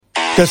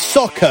The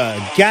Soccer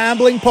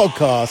Gambling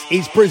Podcast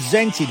is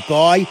presented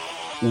by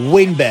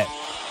WynnBET.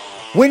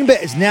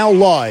 WynnBET is now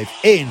live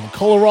in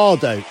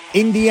Colorado,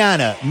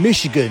 Indiana,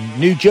 Michigan,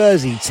 New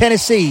Jersey,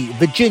 Tennessee,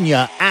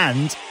 Virginia,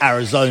 and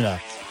Arizona.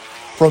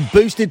 From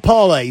boosted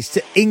parlays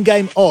to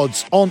in-game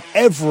odds on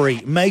every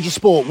major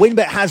sport,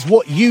 WynnBET has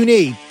what you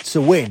need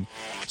to win.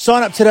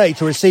 Sign up today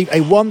to receive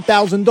a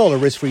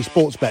 $1,000 risk-free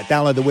sports bet.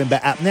 Download the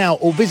WynnBET app now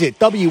or visit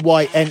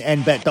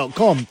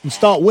wynnbet.com and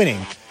start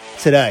winning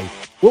today.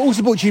 We're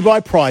also brought to you by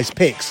Prize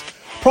Picks.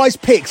 Prize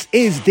Picks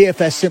is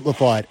DFS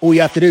simplified. All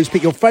you have to do is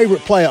pick your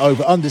favourite player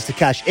over unders to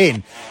cash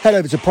in. Head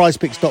over to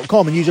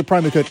prizepicks.com and use a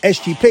promo code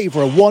SGP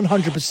for a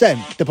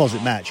 100%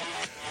 deposit match.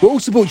 We're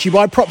also brought to you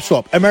by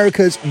PropSwap,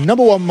 America's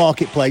 #1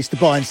 marketplace to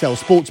buy and sell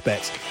sports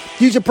bets.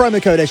 Use a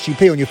promo code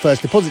SGP on your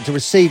first deposit to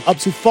receive up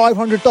to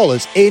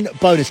 $500 in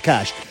bonus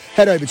cash.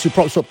 Head over to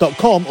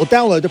PropSwap.com or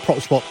download the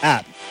PropSwap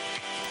app.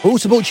 We're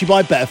also brought to you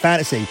by Better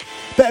Fantasy.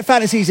 Better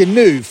Fantasy is a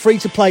new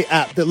free-to-play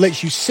app that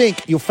lets you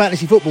sync your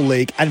fantasy football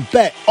league and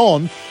bet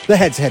on the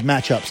head-to-head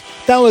matchups.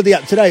 Download the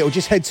app today or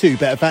just head to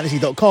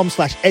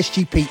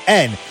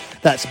betterfantasy.com/SGPN.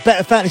 That's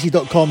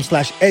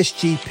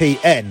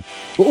betterfantasy.com/SGPN.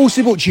 We're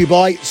also brought to you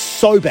by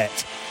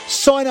SoBet.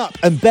 Sign up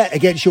and bet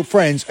against your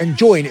friends and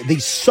join the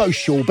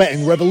social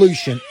betting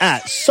revolution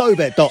at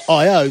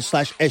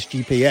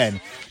SoBet.io/SGPN.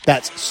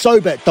 That's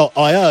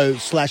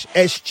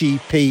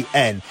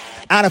SoBet.io/SGPN.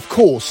 And of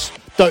course,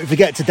 don't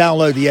forget to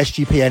download the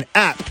SGPN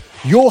app,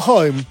 your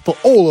home for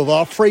all of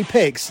our free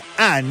picks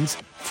and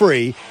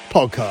free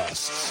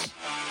podcasts.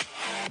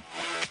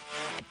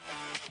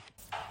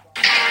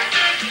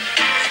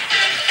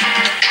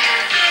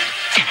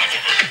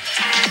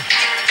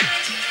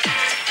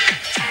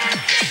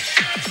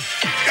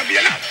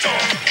 Campionato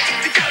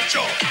di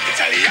calcio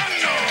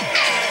italiano.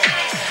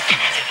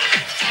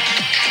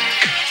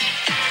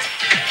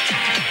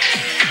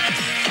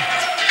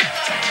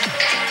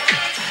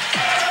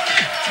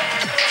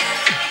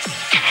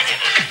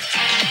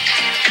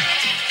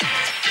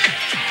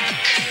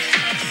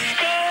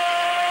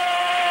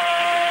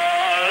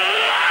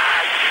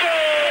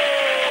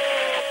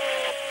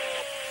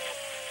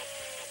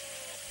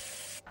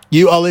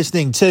 You are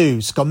listening to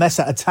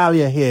Scommessa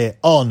Italia here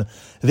on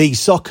the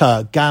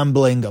Soccer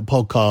Gambling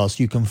Podcast.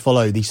 You can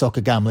follow the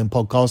Soccer Gambling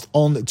Podcast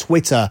on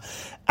Twitter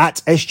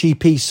at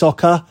SGP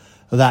Soccer.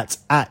 That's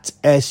at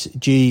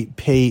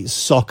SGP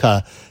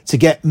Soccer. To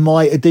get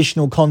my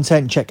additional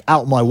content, check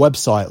out my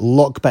website,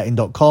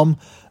 lockbetting.com.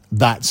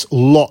 That's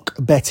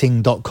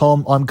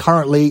lockbetting.com. I'm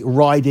currently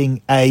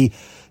riding a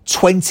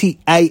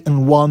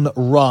 28-1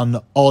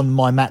 run on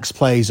my max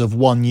plays of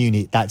one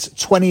unit. That's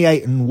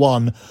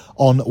 28-1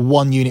 on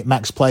one unit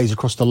max plays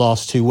across the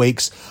last 2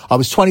 weeks. I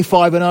was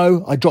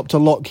 25-0. I dropped a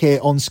lock here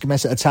on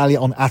Scommessa Italia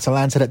on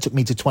Atalanta. That took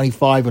me to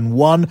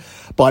 25-1.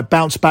 But I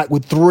bounced back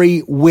with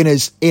 3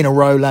 winners in a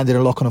row, landing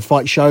a lock on a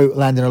fight show,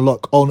 landing a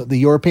lock on the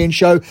European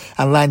show,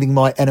 and landing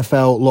my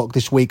NFL lock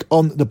this week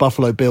on the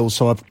Buffalo Bills.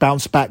 So I've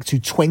bounced back to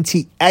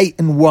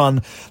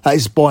 28-1. That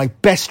is my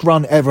best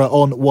run ever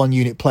on one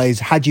unit plays.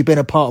 Had you been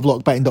a part of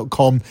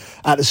lockbetting.com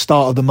at the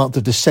start of the month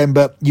of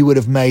December, you would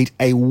have made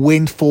a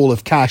windfall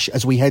of cash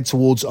as we head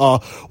towards our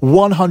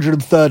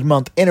 103rd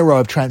month in a row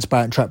of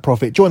transparent track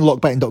profit. Join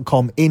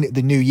lockbetting.com in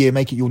the new year.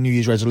 Make it your New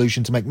Year's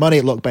resolution to make money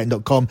at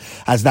lockbetting.com,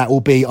 as that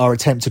will be our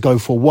attempt to go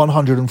for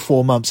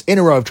 104 months in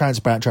a row of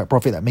transparent track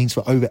profit. That means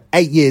for over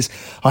 8 years,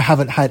 I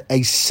haven't had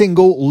a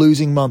single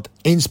losing month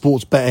in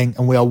sports betting,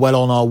 and we are well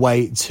on our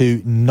way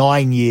to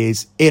 9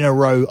 years in a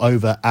row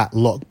over at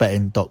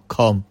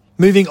lockbetting.com.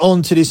 Moving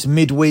on to this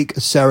midweek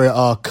Serie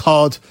A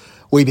card,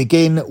 we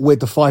begin with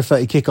the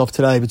 5:30 kickoff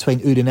today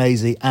between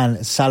Udinese and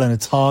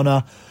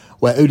Salernitana,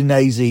 where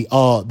Udinese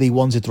are the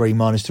 1-3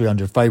 minus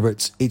 300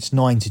 favourites. It's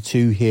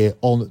 9-2 here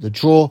on the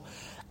draw,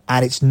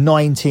 and it's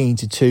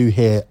 19-2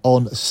 here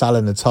on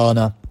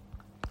Salernitana.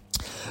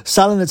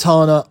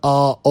 Salernitana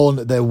are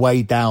on their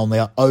way down. They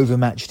are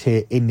overmatched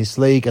here in this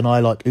league, and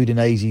I like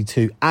Udinese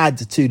to add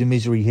to the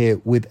misery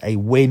here with a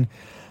win.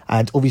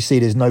 And obviously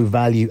there's no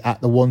value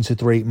at the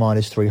 1-3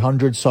 minus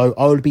 300. So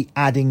I would be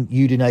adding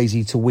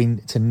Udinese to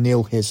win to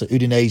nil here. So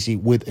Udinese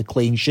with a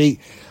clean sheet.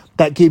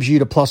 That gives you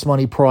the plus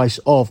money price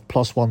of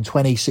plus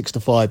 120,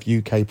 6-5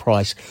 UK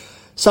price.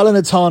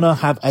 Salernitana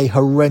have a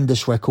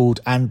horrendous record,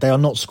 and they are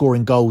not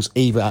scoring goals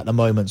either at the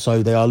moment.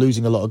 So they are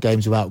losing a lot of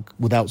games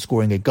without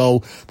scoring a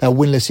goal. They are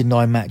winless in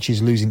 9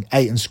 matches, losing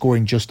 8 and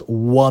scoring just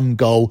 1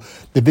 goal.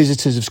 The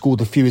visitors have scored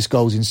the fewest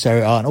goals in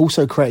Serie A and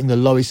also creating the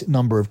lowest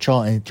number of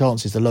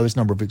chances, the lowest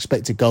number of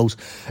expected goals.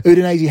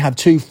 Udinese have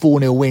 2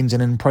 4-0 wins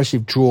and an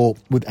impressive draw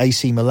with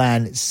AC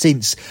Milan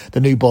since the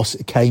new boss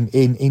came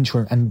in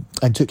interim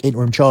and took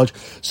interim charge.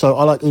 So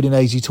I like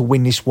Udinese to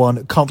win this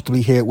one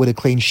comfortably here with a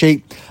clean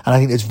sheet, and I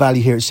think there's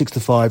value here at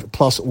 6-5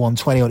 plus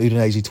 120 on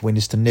Udinese to win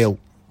this to nil.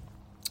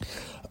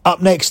 Up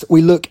next,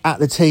 we look at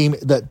the team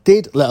that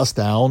did let us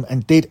down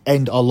and did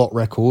end our lot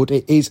record.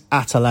 It is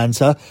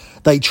Atalanta.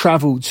 They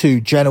travel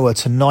to Genoa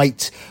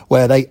tonight,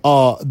 where they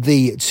are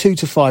the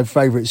 2-5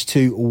 favourites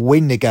to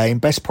win the game.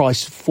 Best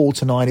price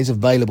 4-9 is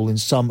available in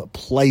some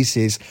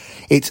places.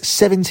 It's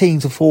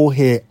 17-4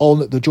 here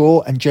on the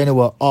draw, and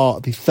Genoa are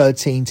the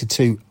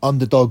 13-2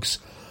 underdogs.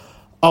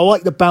 I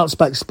like the bounce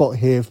back spot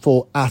here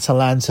for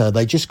Atalanta.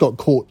 They just got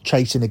caught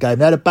chasing the game.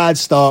 They had a bad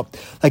start.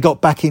 They got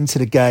back into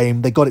the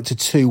game. They got it to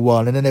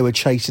 2-1, and then they were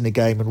chasing the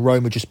game, and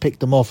Roma just picked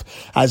them off,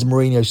 as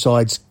Mourinho's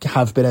sides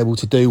have been able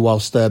to do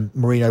whilst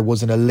Mourinho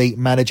was an elite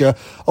manager.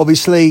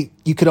 Obviously,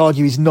 you could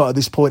argue he's not at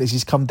this point as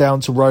he's come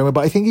down to Roma,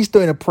 but I think he's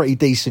doing a pretty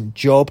decent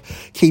job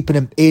keeping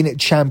him in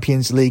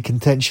Champions League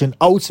contention.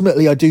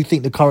 Ultimately, I do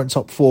think the current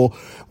top four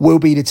will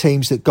be the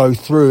teams that go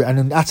through. And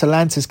in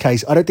Atalanta's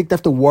case, I don't think they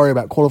have to worry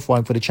about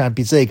qualifying for the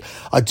Champions League.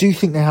 I do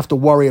think they have to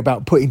worry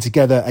about putting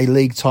together a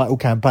league title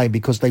campaign,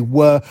 because they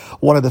were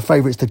one of the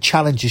favourites to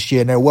challenge this year,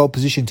 and they're well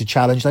positioned to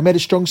challenge. They made a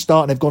strong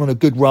start and they've gone on a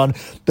good run,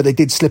 but they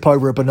did slip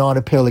over a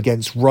banana peel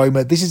against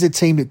Roma. This is a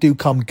team that do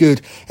come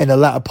good in the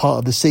latter part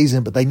of the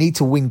season, but they need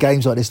to win games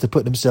like this to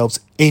put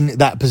themselves in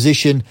that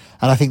position.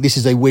 And I think this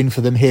is a win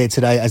for them here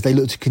today, as they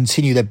look to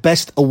continue their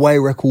best away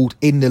record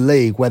in the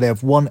league, where they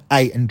have won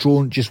 8 and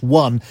drawn just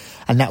 1,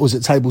 and that was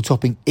at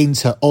table-topping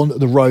Inter on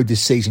the road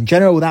this season.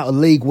 Genoa without a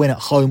league win at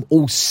home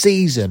all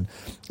season,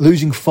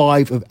 losing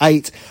 5 of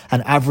 8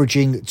 and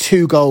averaging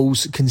 2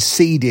 goals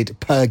conceded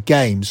per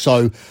game.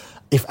 So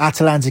if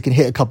Atalanta can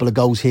hit a couple of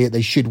goals here,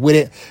 they should win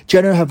it.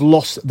 Genoa have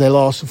lost their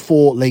last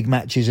 4 league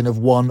matches and have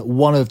won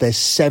 1 of their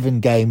 7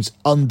 games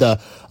under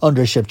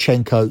Andrei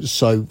Shevchenko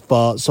so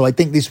far. So I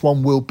think this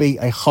one will be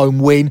a home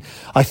win.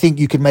 I think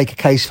you could make a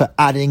case for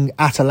adding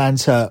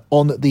Atalanta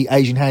on the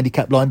Asian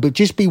handicap line, but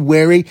just be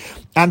wary.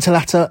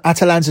 Atalanta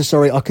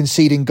are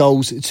conceding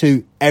goals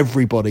to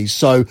everybody.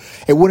 So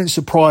it wouldn't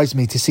surprise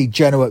me to see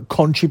Genoa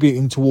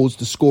contributing towards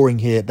the scoring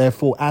here.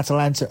 Therefore,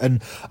 Atalanta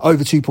and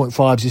over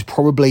 2.5s is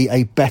probably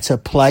a better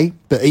play.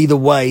 But either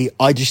way,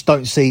 I just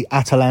don't see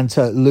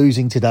Atalanta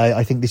losing today.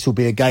 I think this will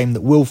be a game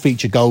that will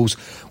feature goals,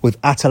 with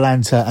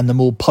Atalanta and the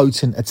more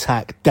potent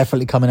attack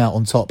definitely coming out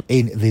on top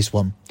in this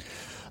one.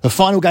 The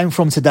final game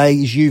from today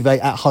is Juve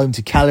at home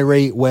to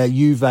Cagliari, where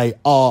Juve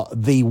are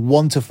the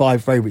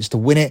 1-5 favourites to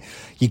win it.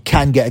 You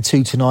can get a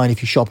 2-9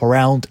 if you shop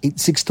around.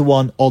 It's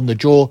 6-1 on the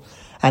draw,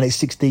 and it's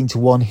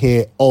 16-1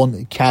 here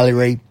on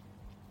Cagliari.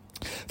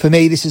 For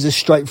me, this is a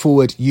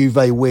straightforward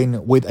Juve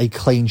win with a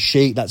clean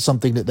sheet. That's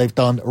something that they've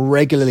done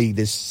regularly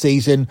this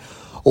season,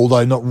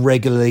 although not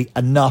regularly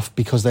enough,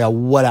 because they are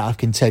well out of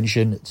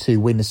contention to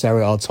win the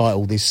Serie A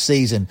title this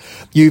season.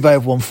 Juve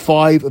have won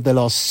 5 of their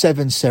last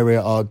 7 Serie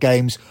A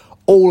games.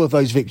 All of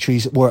those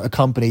victories were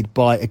accompanied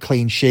by a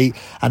clean sheet,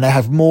 and they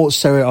have more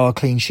Serie A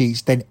clean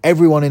sheets than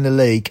everyone in the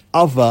league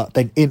other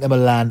than Inter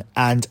Milan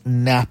and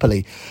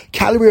Napoli.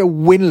 Cagliari are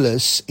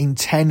winless in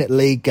 10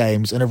 league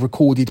games and have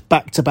recorded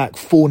back-to-back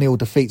 4-0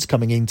 defeats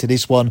coming into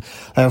this one.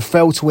 They have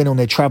failed to win on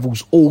their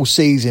travels all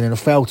season and have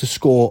failed to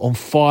score on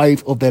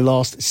 5 of their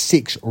last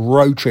 6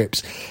 road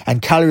trips.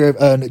 And Cagliari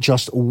have earned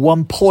just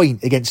 1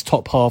 point against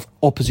top half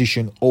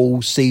opposition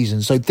all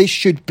season. So this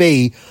should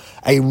be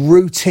a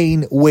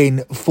routine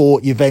win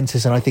for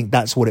Juventus, and I think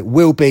that's what it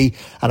will be,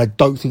 and I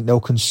don't think they'll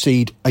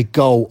concede a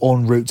goal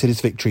en route to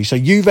this victory. So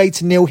Juve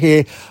to nil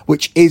here,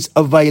 which is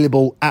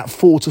available at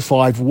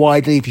 4-5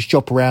 widely. If you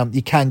shop around,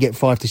 you can get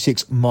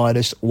 5-6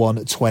 minus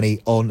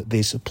 120 on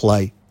this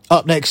play.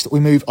 Up next, we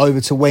move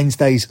over to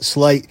Wednesday's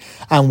slate,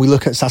 and we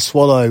look at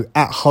Sassuolo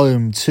at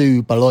home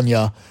to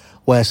Bologna,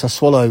 where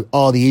Sassuolo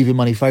are the even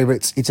money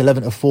favourites. It's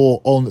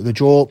 11-4 on the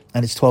draw,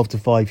 and it's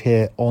 12-5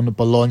 here on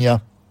Bologna.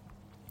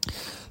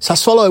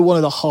 Sassuolo are one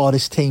of the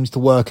hardest teams to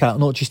work out,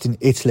 not just in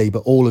Italy, but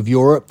all of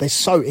Europe. They're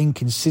so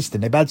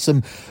inconsistent. They've had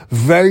some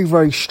very,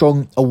 very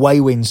strong away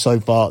wins so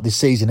far this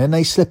season, and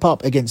they slip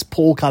up against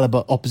poor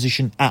calibre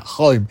opposition at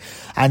home.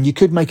 And you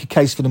could make a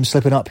case for them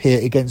slipping up here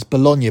against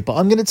Bologna, but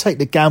I'm going to take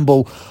the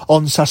gamble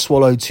on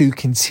Sassuolo to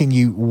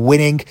continue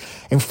winning.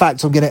 In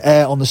fact, I'm going to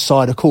err on the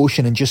side of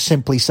caution and just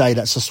simply say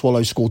that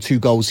Sassuolo score 2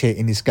 goals here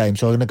in this game.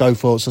 So I'm going to go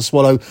for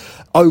Sassuolo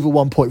over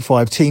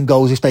 1.5 team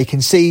goals. If they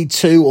concede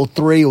 2 or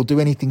 3 or do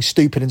anything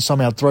stupid and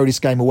somehow throw this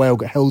game away or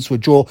get held to a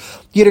draw,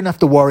 you don't have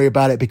to worry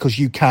about it, because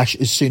you cash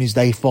as soon as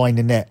they find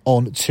the net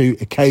on 2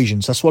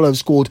 occasions. Sassuolo have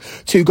scored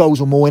 2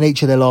 goals or more in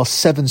each of their last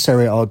 7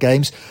 Serie A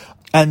games,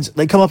 and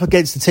they come up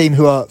against a team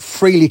who are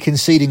freely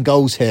conceding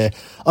goals here.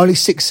 Only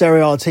 6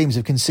 Serie A teams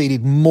have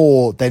conceded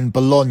more than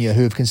Bologna,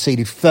 who have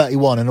conceded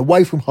 31. And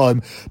away from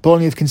home,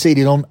 Bologna have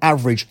conceded on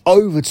average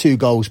over 2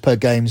 goals per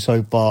game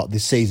so far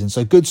this season.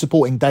 So good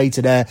supporting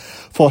data there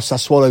for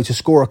Sassuolo to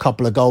score a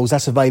couple of goals.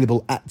 That's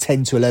available at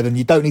 10-11.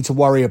 You don't need to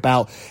worry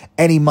about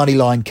any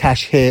moneyline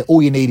cash here.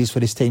 All you need is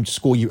for this team to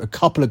score you a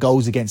couple of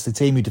goals against the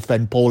team who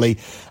defend poorly,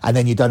 and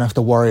then you don't have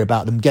to worry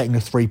about them getting the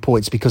 3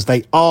 points, because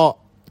they are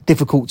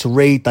difficult to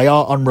read, they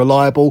are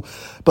unreliable,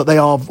 but they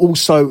are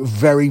also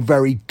very,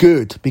 very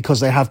good, because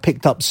they have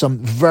picked up some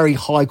very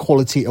high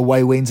quality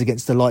away wins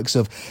against the likes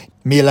of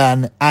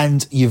Milan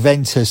and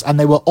Juventus, and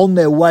they were on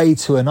their way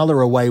to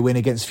another away win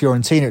against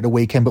Fiorentina at the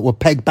weekend, but were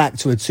pegged back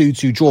to a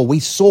 2-2 draw. We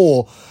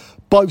saw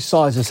both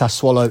sides of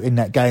Sassuolo in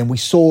that game. We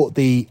saw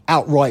the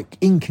outright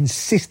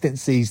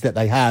inconsistencies that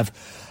they have.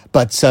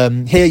 But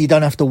here you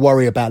don't have to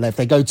worry about that. If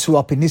they go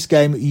 2-up in this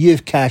game,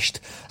 you've cashed,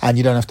 and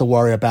you don't have to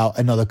worry about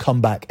another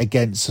comeback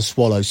against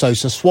Sassuolo. So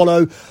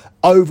Sassuolo,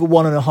 over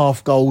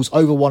 1.5 goals,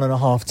 over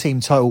 1.5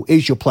 team total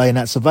is your play, and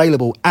that's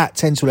available at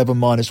 10-11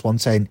 minus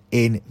 110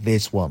 in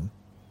this one.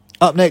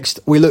 Up next,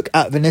 we look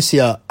at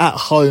Venezia at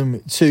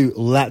home to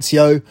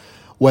Lazio,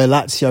 where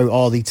Lazio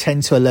are the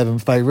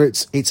 10-11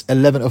 favourites. It's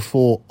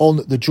 11-4 on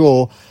the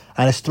draw,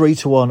 and it's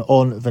 3-1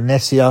 on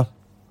Venezia.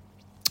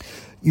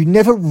 You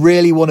never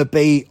really want to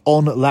be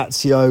on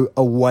Lazio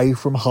away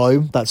from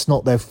home. That's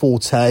not their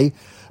forte.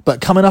 But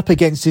coming up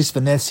against this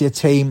Venezia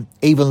team,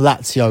 even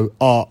Lazio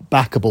are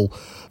backable.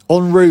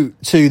 En route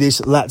to this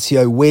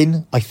Lazio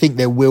win, I think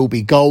there will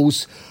be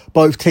goals.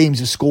 Both teams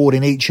have scored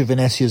in each of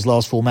Venezia's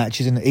last 4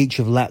 matches and each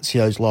of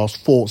Lazio's last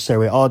 4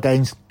 Serie A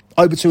games.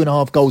 Over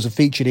 2.5 goals are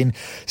featured in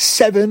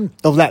 7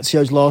 of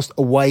Lazio's last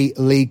away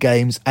league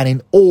games and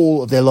in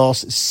all of their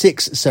last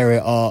 6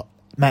 Serie A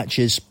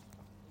matches.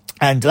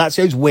 And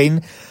Lazio's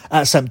win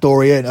at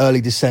Sampdoria in early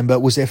December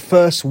was their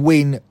first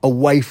win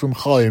away from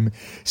home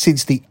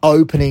since the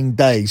opening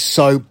day.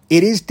 So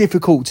it is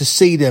difficult to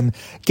see them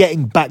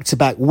getting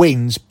back-to-back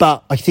wins,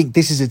 but I think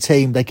this is a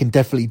team they can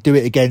definitely do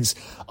it against.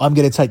 I'm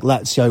going to take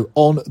Lazio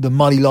on the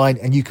money line,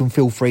 and you can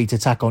feel free to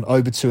tack on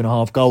over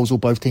 2.5 goals or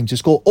both teams to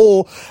score.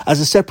 Or as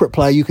a separate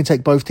player, you can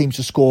take both teams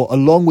to score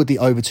along with the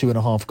over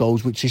 2.5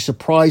 goals, which is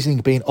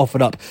surprisingly being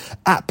offered up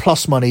at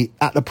plus money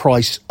at the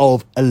price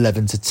of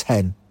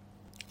 11-10.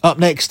 Up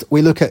next,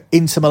 we look at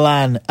Inter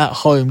Milan at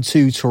home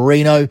to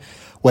Torino,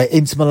 where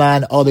Inter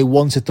Milan are the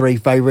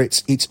 1-3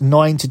 favourites. It's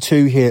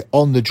 9-2 here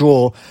on the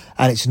draw,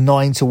 and it's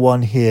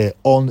 9-1 here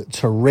on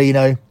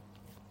Torino.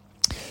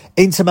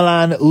 Inter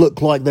Milan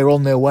look like they're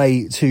on their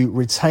way to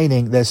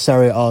retaining their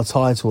Serie A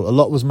title. A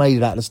lot was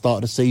made at the start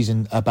of the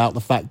season about the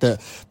fact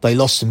that they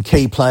lost some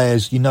key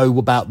players. You know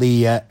about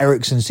the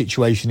Eriksen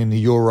situation in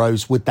the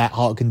Euros with that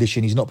heart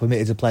condition. He's not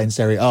permitted to play in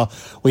Serie A.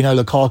 We know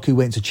Lukaku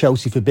went to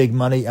Chelsea for big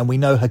money, and we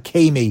know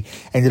Hakimi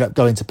ended up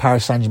going to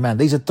Paris Saint-Germain.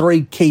 These are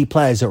 3 key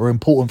players that are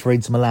important for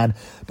Inter Milan,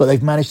 but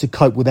they've managed to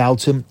cope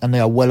without him, and they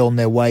are well on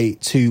their way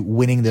to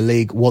winning the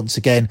league once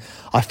again.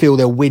 I feel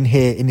they'll win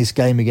here in this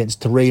game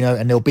against Torino,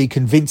 and they'll be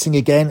convincing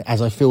again,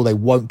 as I feel they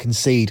won't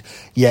concede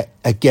yet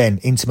again.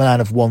 Inter Milan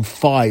have won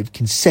 5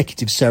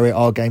 consecutive Serie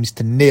A games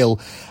to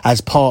nil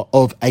as part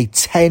of a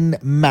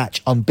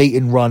 10-match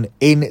unbeaten run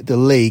in the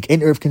league.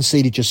 Inter have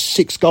conceded just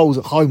 6 goals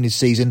at home this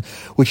season,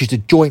 which is the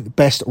joint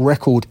best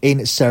record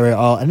in Serie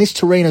A. And this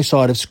Torino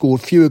side have scored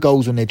fewer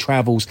goals on their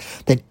travels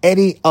than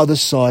any other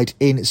side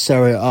in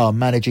Serie A,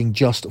 managing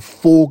just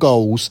 4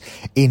 goals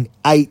in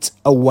 8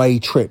 away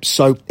trips.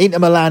 So Inter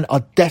Milan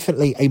are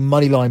definitely a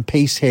moneyline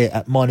piece here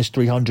at minus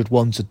 300,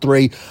 1-3.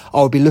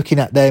 I'll be looking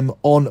at them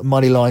on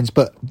money lines,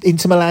 but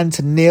Inter Milan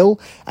to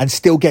nil and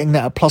still getting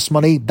that at plus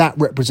money, that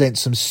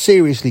represents some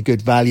seriously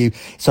good value.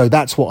 So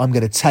that's what I'm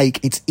going to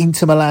take. It's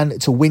Inter Milan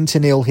to win to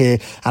nil here,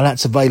 and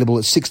that's available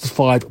at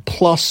 6-5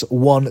 plus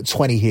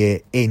 120 here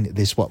in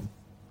this one.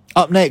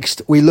 Up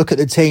next, we look at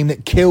the team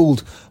that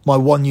killed my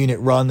 1-unit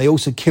run. They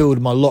also killed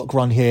my lock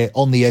run here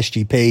on the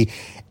SGP.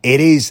 It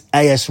is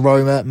AS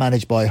Roma,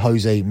 managed by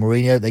Jose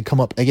Mourinho. They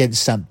come up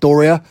against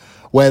Sampdoria,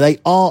 where they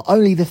are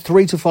only the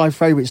 3-5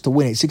 favourites to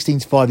win it.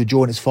 16-5 to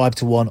draw, and it's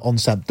 5-1 on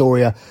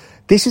Sampdoria.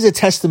 This is a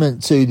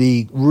testament to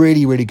the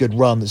really, really good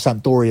run that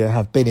Sampdoria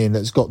have been in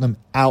that's got them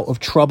out of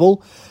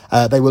trouble.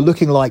 They were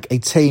looking like a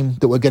team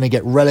that were going to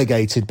get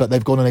relegated, but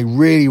they've gone on a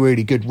really,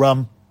 really good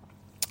run.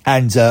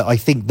 And I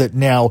think that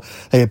now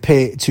they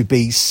appear to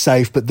be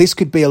safe. But this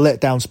could be a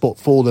letdown spot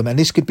for them. And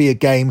this could be a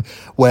game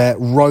where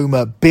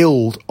Roma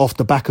build off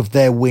the back of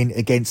their win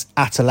against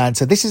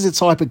Atalanta. This is a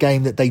type of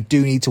game that they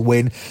do need to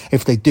win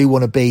if they do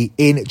want to be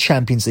in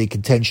Champions League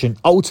contention.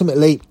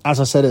 Ultimately, as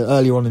I said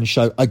earlier on in the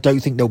show, I don't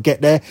think they'll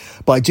get there.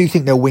 But I do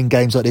think they'll win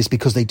games like this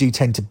because they do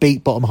tend to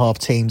beat bottom half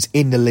teams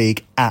in the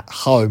league at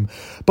home.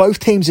 Both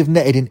teams have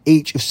netted in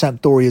each of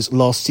Sampdoria's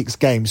last 6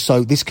 games.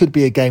 So this could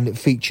be a game that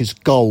features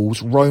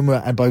goals.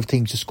 Roma and both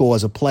teams to score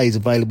as a play is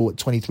available at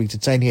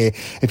 23-10 here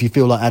if you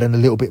feel like adding a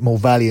little bit more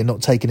value and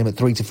not taking them at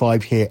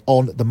 3-5 here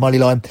on the money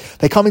line.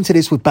 They come into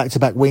this with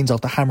back-to-back wins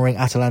after hammering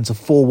Atalanta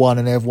 4-1,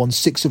 and they have won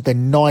 6 of their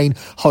 9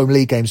 home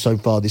league games so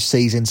far this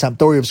season.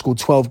 Sampdoria have scored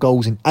 12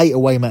 goals in 8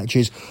 away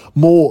matches,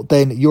 more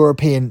than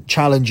European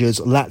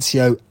challengers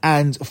Lazio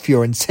and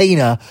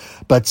Fiorentina,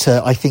 but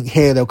I think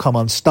here they'll come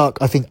unstuck.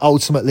 I think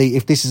ultimately,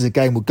 if this is a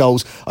game with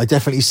goals, I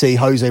definitely see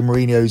Jose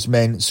Mourinho's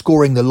men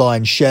scoring the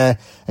lion's share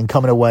and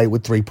coming away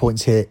with 3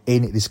 points here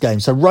in this game.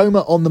 So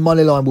Roma on the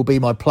money line will be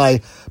my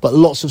play, but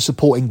lots of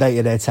supporting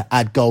data there to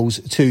add goals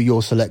to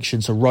your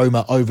selection. So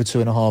Roma over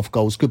 2.5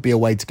 goals could be a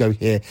way to go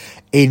here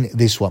in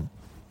this one.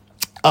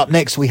 Up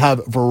next, we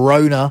have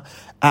Verona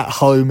at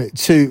home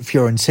to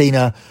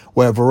Fiorentina,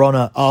 where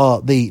Verona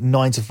are the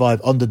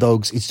 9-5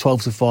 underdogs. It's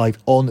 12-5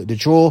 on the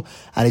draw,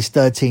 and it's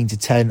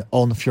 13-10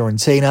 on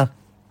Fiorentina.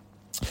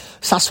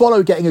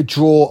 Sassuolo getting a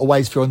draw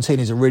away to Fiorentina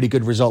is a really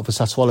good result for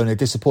Sassuolo and a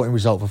disappointing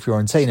result for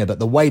Fiorentina. But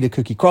the way the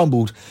cookie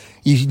crumbled,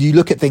 you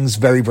look at things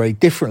very, very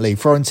differently.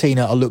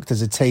 Fiorentina are looked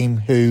as a team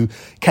who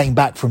came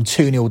back from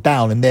 2-0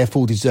 down and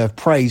therefore deserve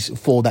praise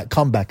for that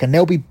comeback. And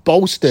they'll be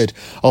bolstered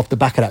off the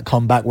back of that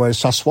comeback, whereas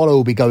Sassuolo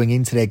will be going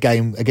into their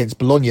game against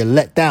Bologna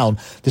let down,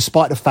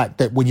 despite the fact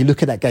that when you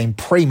look at that game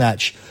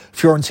pre-match,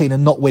 Fiorentina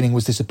not winning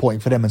was disappointing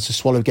for them and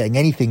Sassuolo getting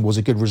anything was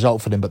a good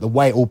result for them. But the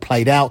way it all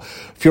played out,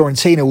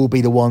 Fiorentina will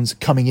be the ones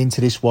coming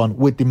into this one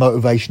with the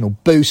motivational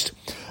boost.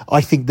 I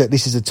think that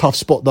this is a tough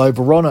spot though.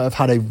 Verona have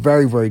had a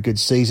very, very good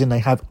season. They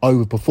have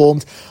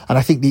overperformed. And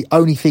I think the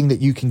only thing that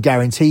you can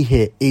guarantee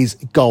here is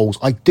goals.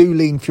 I do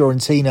lean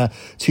Fiorentina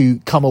to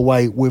come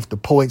away with the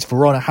points.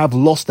 Verona have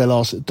lost their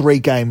last 3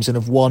 games and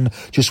have won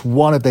just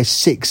 1 of their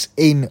 6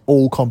 in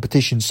all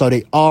competitions. So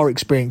they are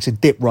experiencing a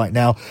dip right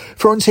now.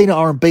 Fiorentina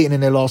are unbeaten in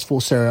their last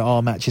 4 Serie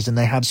A matches and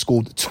they have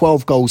scored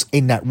 12 goals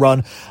in that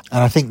run.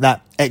 And I think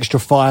that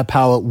extra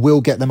firepower will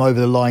get them over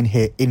the line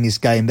here in this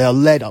game. They are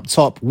led up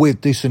top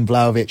with Dusan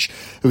Vlahovic,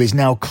 who is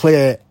now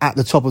clear at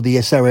the top of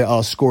the Serie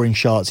A scoring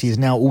charts. He is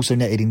now also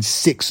netted in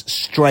 6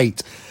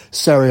 straight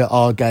Serie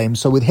A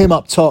games. So with him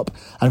up top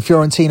and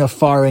Fiorentina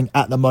firing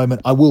at the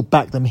moment, I will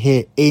back them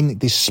here in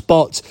this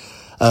spot.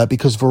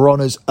 Because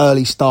Verona's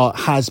early start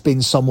has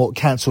been somewhat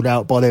cancelled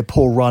out by their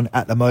poor run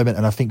at the moment.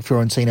 And I think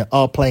Fiorentina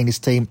are playing this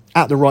team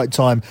at the right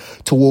time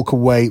to walk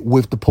away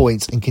with the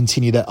points and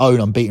continue their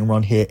own unbeaten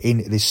run here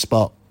in this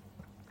spot.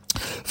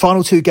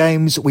 Final 2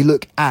 games, we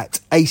look at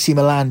AC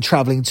Milan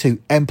travelling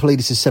to Empoli.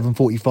 This is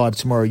 7:45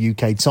 tomorrow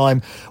UK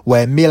time,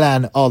 where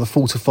Milan are the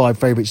 4-5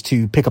 favourites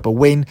to pick up a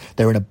win.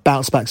 They're in a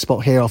bounce-back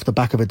spot here off the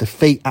back of a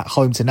defeat at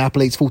home to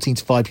Napoli. It's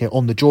 14-5 here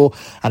on the draw,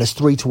 and it's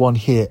 3-1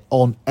 here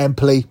on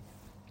Empoli.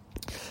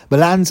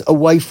 Milan's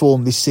away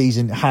form this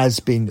season has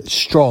been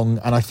strong,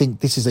 and I think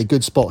this is a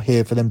good spot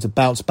here for them to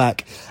bounce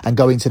back and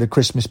go into the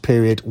Christmas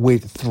period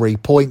with 3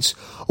 points.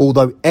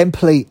 Although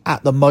Empoli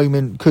at the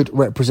moment could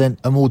represent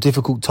a more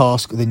difficult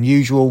task than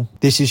usual.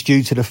 This is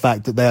due to the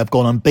fact that they have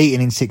gone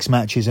unbeaten in 6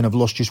 matches and have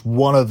lost just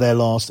 1 of their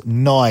last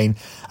 9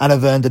 and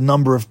have earned a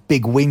number of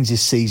big wins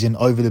this season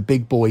over the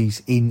big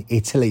boys in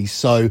Italy.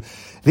 So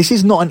this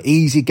is not an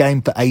easy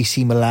game for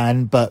AC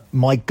Milan, but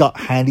my gut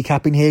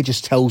handicapping here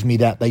just tells me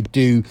that they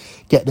do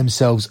get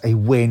themselves a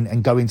win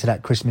and go into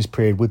that Christmas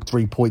period with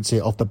 3 points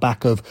here off the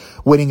back of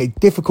winning a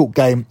difficult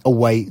game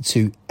away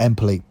to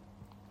Empoli.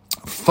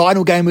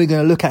 Final game we're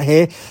going to look at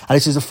here, and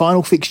this is the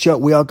final fixture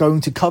we are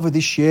going to cover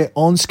this year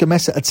on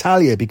Scommessa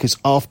Italia, because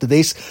after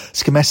this,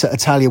 Scommessa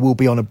Italia will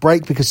be on a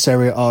break because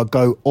Serie A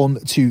go on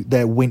to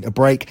their winter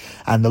break.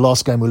 And the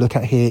last game we'll look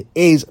at here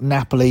is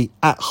Napoli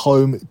at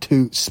home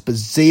to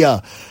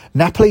Spezia.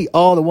 Napoli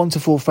are the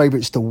 1-4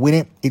 favourites to win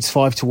it. It's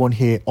 5-1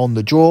 here on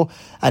the draw,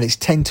 and it's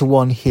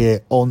 10-1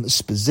 here on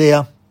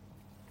Spezia.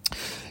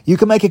 You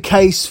can make a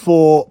case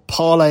for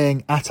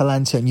parlaying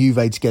Atalanta and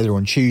Juve together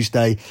on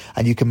Tuesday,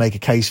 and you can make a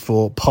case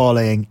for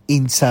parlaying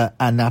Inter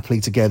and Napoli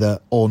together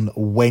on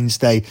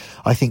Wednesday.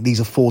 I think these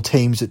are 4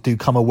 teams that do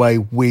come away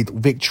with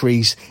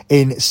victories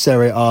in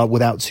Serie A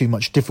without too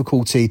much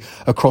difficulty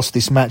across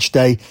this match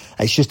day.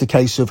 It's just a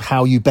case of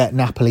how you bet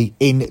Napoli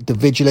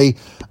individually.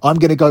 I'm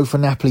going to go for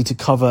Napoli to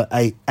cover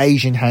a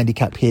Asian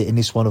handicap here in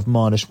this one of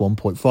minus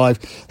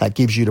 1.5. That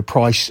gives you the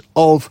price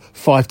of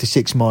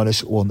 5-6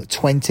 minus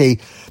 120.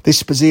 This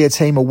Spezia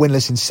team are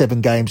winless in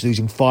 7 games,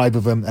 losing 5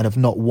 of them, and have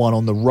not won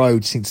on the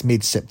road since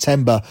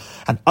mid-September.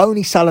 And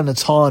only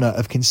Salernitana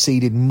have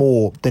conceded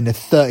more than the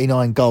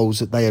 39 goals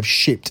that they have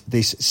shipped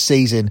this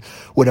season,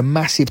 with a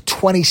massive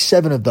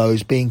 27 of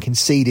those being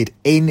conceded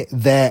in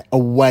their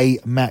away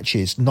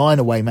matches. 9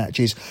 away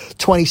matches,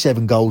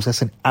 27 goals.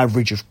 That's an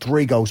average of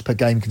 3 goals per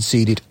game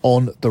conceded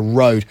on the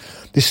road.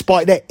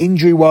 Despite their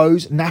injury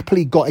woes,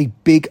 Napoli got a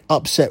big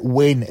upset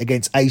win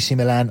against AC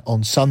Milan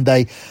on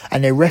Sunday,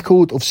 and their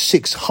record of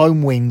 6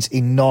 home wins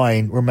in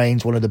 9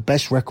 remains one of the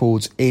best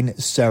records in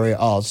Serie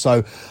A.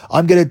 So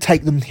I'm going to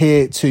take them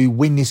here to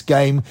win this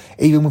game,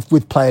 even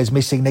with players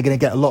missing. They're going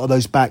to get a lot of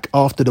those back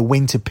after the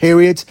winter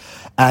period,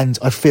 and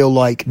I feel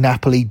like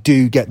Napoli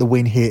do get the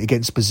win here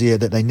against Spezia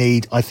that they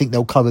need. I think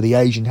they'll cover the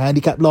Asian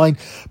handicap line,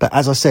 but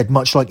as I said,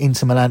 much like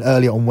Inter Milan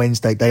earlier on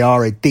Wednesday, they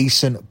are a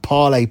decent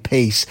parlay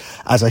piece,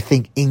 as I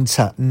think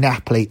Inter,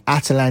 Napoli,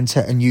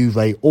 Atalanta and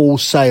Juve all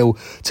sail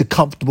to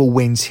comfortable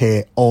wins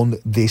here on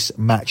this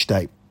match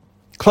day.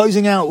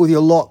 Closing out with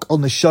your lock on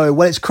the show.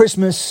 Well, it's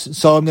Christmas,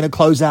 so I'm going to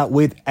close out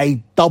with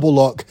a double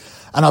lock,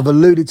 and I've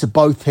alluded to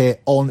both here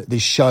on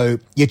this show.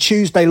 Your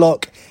Tuesday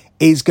lock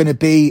is going to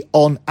be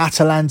on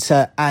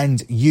Atalanta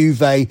and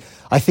Juve. I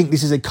think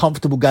this is a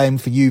comfortable game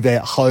for Juve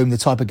at home, the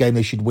type of game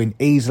they should win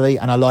easily.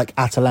 And I like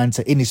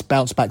Atalanta in this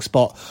bounce back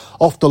spot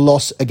off the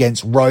loss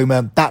against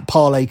Roma. That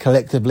parlay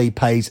collectively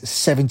pays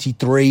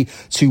 73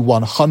 to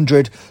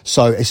 100.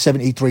 So a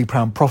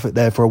 £73 profit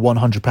there for a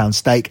 £100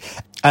 stake.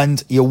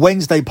 And your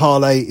Wednesday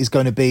parlay is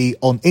going to be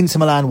on Inter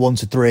Milan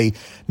 1-3,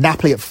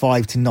 Napoli at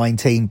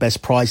 5-19,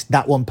 best price.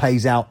 That one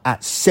pays out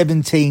at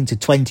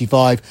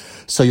 17-25.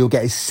 So you'll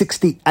get a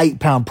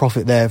 £68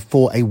 profit there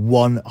for a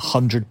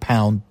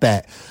 £100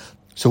 bet.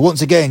 So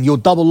once again, your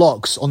double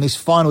locks on this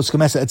final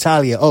Scommessa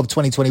Italia of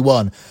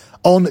 2021.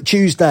 On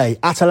Tuesday,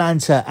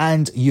 Atalanta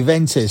and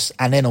Juventus.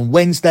 And then on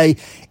Wednesday,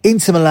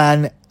 Inter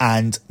Milan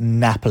and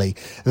Napoli.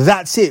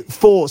 That's it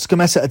for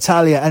Scommessa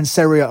Italia and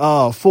Serie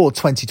A for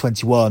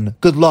 2021.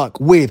 Good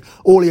luck with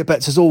all your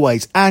bets as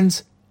always.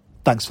 And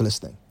thanks for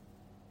listening.